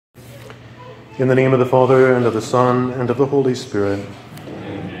In the name of the Father, and of the Son, and of the Holy Spirit.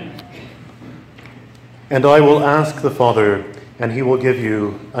 Amen. And I will ask the Father, and he will give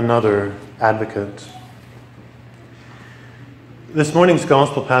you another advocate. This morning's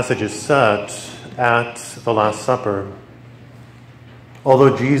gospel passage is set at the Last Supper.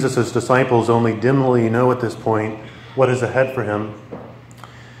 Although Jesus' disciples only dimly know at this point what is ahead for him,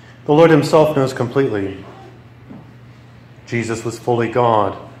 the Lord himself knows completely. Jesus was fully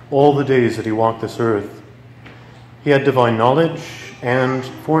God all the days that he walked this earth. He had divine knowledge and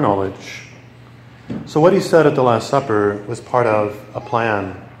foreknowledge. So what he said at the Last Supper was part of a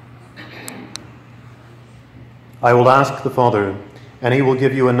plan. I will ask the Father, and he will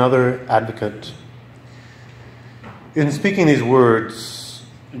give you another advocate. In speaking these words,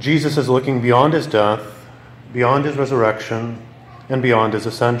 Jesus is looking beyond his death, beyond his resurrection, and beyond his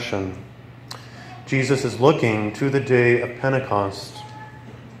ascension. Jesus is looking to the day of Pentecost.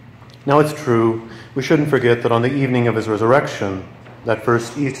 Now it's true, we shouldn't forget that on the evening of his resurrection, that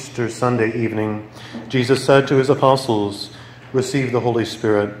first Easter Sunday evening, Jesus said to his apostles, "Receive the Holy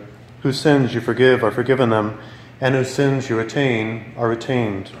Spirit. Whose sins you forgive are forgiven them, and whose sins you retain are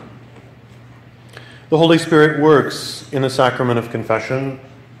retained." The Holy Spirit works in the sacrament of confession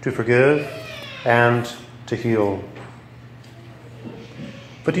to forgive and to heal.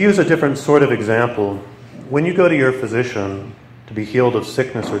 But to use a different sort of example, when you go to your physician to be healed of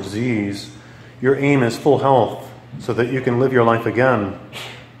sickness or disease, your aim is full health so that you can live your life again.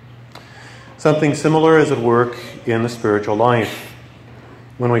 Something similar is at work in the spiritual life.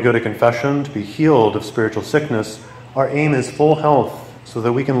 When we go to confession to be healed of spiritual sickness, our aim is full health so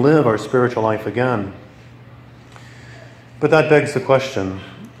that we can live our spiritual life again. But that begs the question,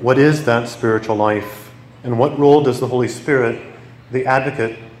 what is that spiritual life, and what role does the Holy Spirit, the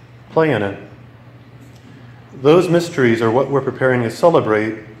advocate, play in it? Those mysteries are what we're preparing to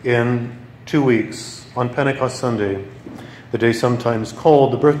celebrate in 2 weeks on Pentecost Sunday, the day sometimes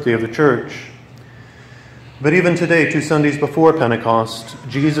called the birthday of the Church. But even today, 2 Sundays before Pentecost,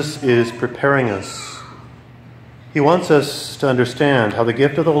 Jesus is preparing us. He wants us to understand how the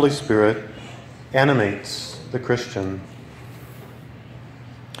gift of the Holy Spirit animates the Christian.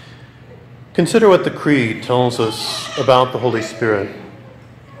 Consider what the Creed tells us about the Holy Spirit.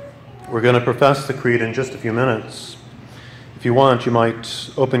 We're going to profess the Creed in just a few minutes. If you want, you might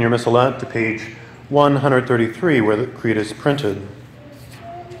open your missalette to page 133, where the Creed is printed.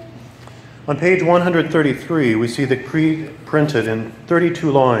 On page 133, we see the Creed printed in 32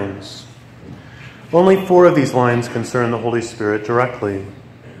 lines. Only 4 of these lines concern the Holy Spirit directly.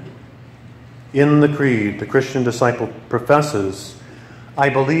 In the Creed, the Christian disciple professes, "I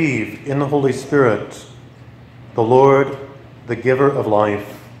believe in the Holy Spirit, the Lord, the giver of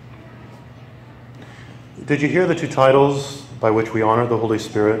life." Did you hear the 2 titles by which we honor the Holy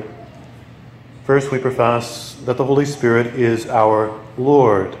Spirit? First, we profess that the Holy Spirit is our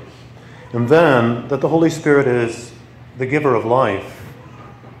Lord, and then that the Holy Spirit is the giver of life.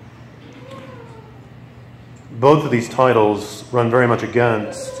 Both of these titles run very much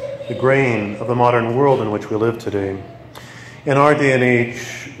against the grain of the modern world in which we live today. In our day and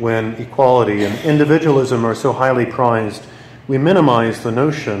age, when equality and individualism are so highly prized, we minimize the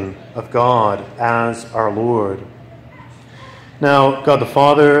notion of God as our Lord. Now, God the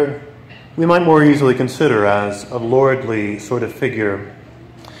Father, we might more easily consider as a lordly sort of figure,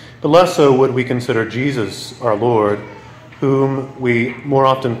 but less so would we consider Jesus our Lord, whom we more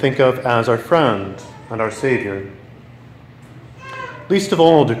often think of as our friend and our Savior. Least of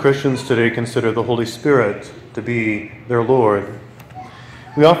all do Christians today consider the Holy Spirit to be their Lord.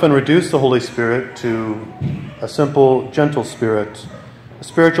 We often reduce the Holy Spirit to a simple, gentle spirit, a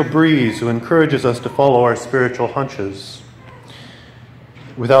spiritual breeze who encourages us to follow our spiritual hunches,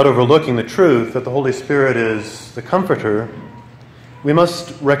 without overlooking the truth that the Holy Spirit is the comforter. We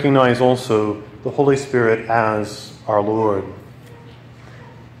must recognize also the Holy Spirit as our Lord.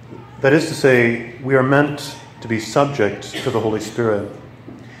 That is to say, we are meant to be subject to the Holy Spirit.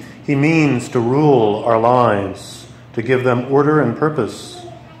 He means to rule our lives, to give them order and purpose.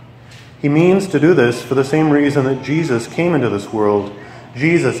 He means to do this for the same reason that Jesus came into this world.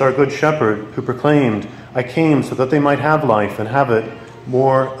 Jesus, our good shepherd, who proclaimed, "I came so that they might have life and have it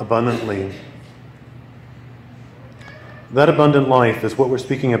more abundantly." That abundant life is what we're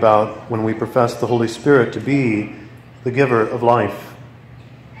speaking about when we profess the Holy Spirit to be the giver of life.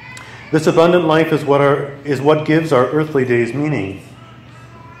 This abundant life is what gives our earthly days meaning.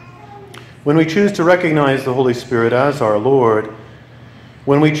 When we choose to recognize the Holy Spirit as our Lord,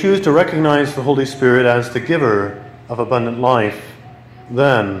 when we choose to recognize the Holy Spirit as the giver of abundant life,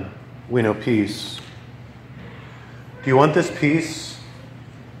 then we know peace. Do you want this peace?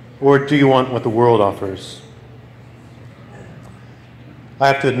 Or do you want what the world offers? I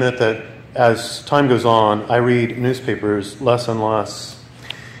have to admit that as time goes on, I read newspapers less and less.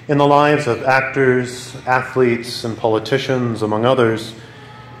 In the lives of actors, athletes, and politicians, among others,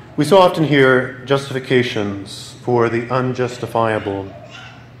 we so often hear justifications for the unjustifiable.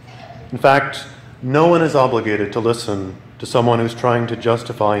 In fact, no one is obligated to listen to someone who's trying to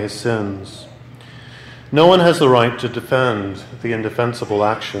justify his sins. No one has the right to defend the indefensible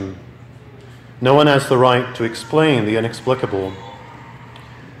action. No one has the right to explain the inexplicable.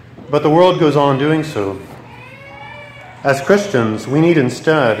 But the world goes on doing so. As Christians, we need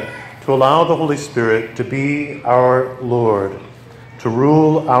instead to allow the Holy Spirit to be our Lord, to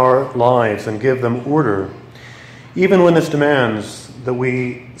rule our lives and give them order, even when this demands that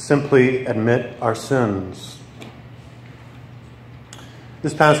we simply admit our sins.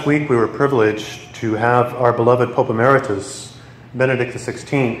 This past week we were privileged to have our beloved Pope Emeritus, Benedict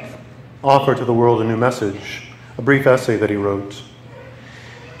XVI, offer to the world a new message, a brief essay that he wrote.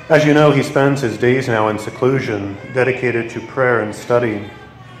 As you know, he spends his days now in seclusion, dedicated to prayer and study.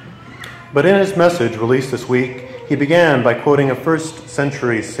 But in his message released this week, he began by quoting a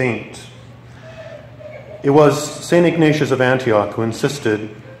first-century saint. It was St. Ignatius of Antioch who insisted,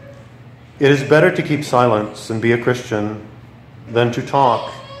 "It is better to keep silence and be a Christian than to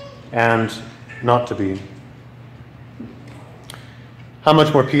talk and not to be." How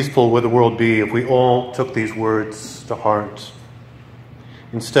much more peaceful would the world be if we all took these words to heart?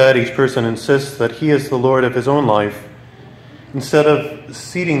 Instead, each person insists that he is the Lord of his own life, instead of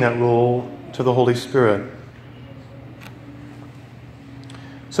ceding that role to the Holy Spirit.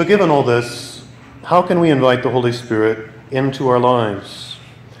 So given all this, how can we invite the Holy Spirit into our lives?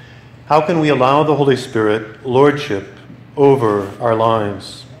 How can we allow the Holy Spirit lordship over our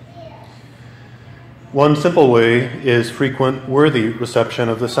lives? One simple way is frequent worthy reception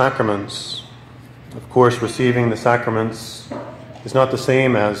of the sacraments. Of course, receiving the sacraments is not the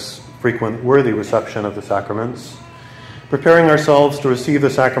same as frequent worthy reception of the sacraments. Preparing ourselves to receive the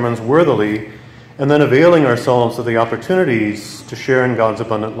sacraments worthily and then availing ourselves of the opportunities to share in God's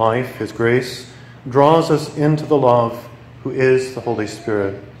abundant life, His grace, draws us into the love who is the Holy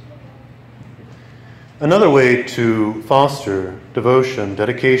Spirit. Another way to foster devotion,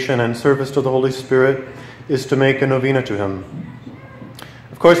 dedication, and service to the Holy Spirit is to make a novena to Him.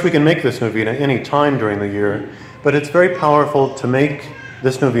 Of course, we can make this novena any time during the year, but it's very powerful to make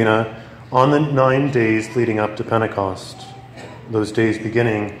this novena on the 9 days leading up to Pentecost, those days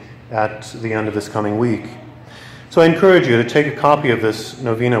beginning at the end of this coming week. So I encourage you to take a copy of this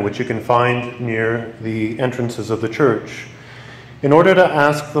novena, which you can find near the entrances of the church, in order to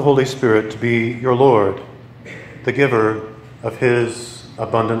ask the Holy Spirit to be your Lord, the giver of His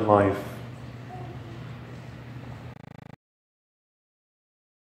abundant life.